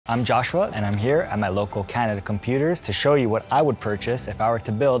I'm Joshua, and I'm here at my local Canada Computers to show you what I would purchase if I were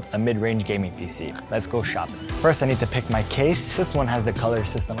to build a mid-range gaming PC. Let's go shopping. First, I need to pick my case. This one has the color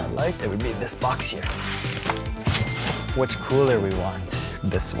system I like. It would be this box here. Which cooler we want?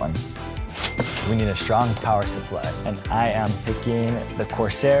 This one. We need a strong power supply, and I am picking the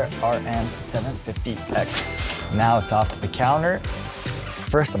Corsair A750X. Now it's off to the counter.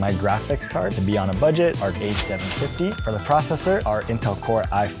 First, my graphics card to be on a budget, Arc A750. For the processor, our Intel Core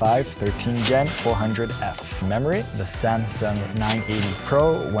i5 13 Gen 400F. Memory, the Samsung 980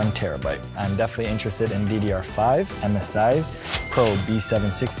 Pro 1 TB. I'm definitely interested in DDR5, MSI's Pro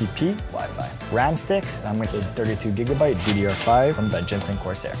B760p Wi-Fi. RAM sticks, I'm with a 32 GB DDR5 from the Jensen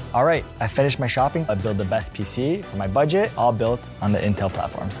Corsair. All right, I finished my shopping. I built the best PC for my budget, all built on the Intel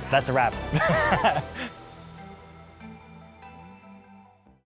platforms. That's a wrap.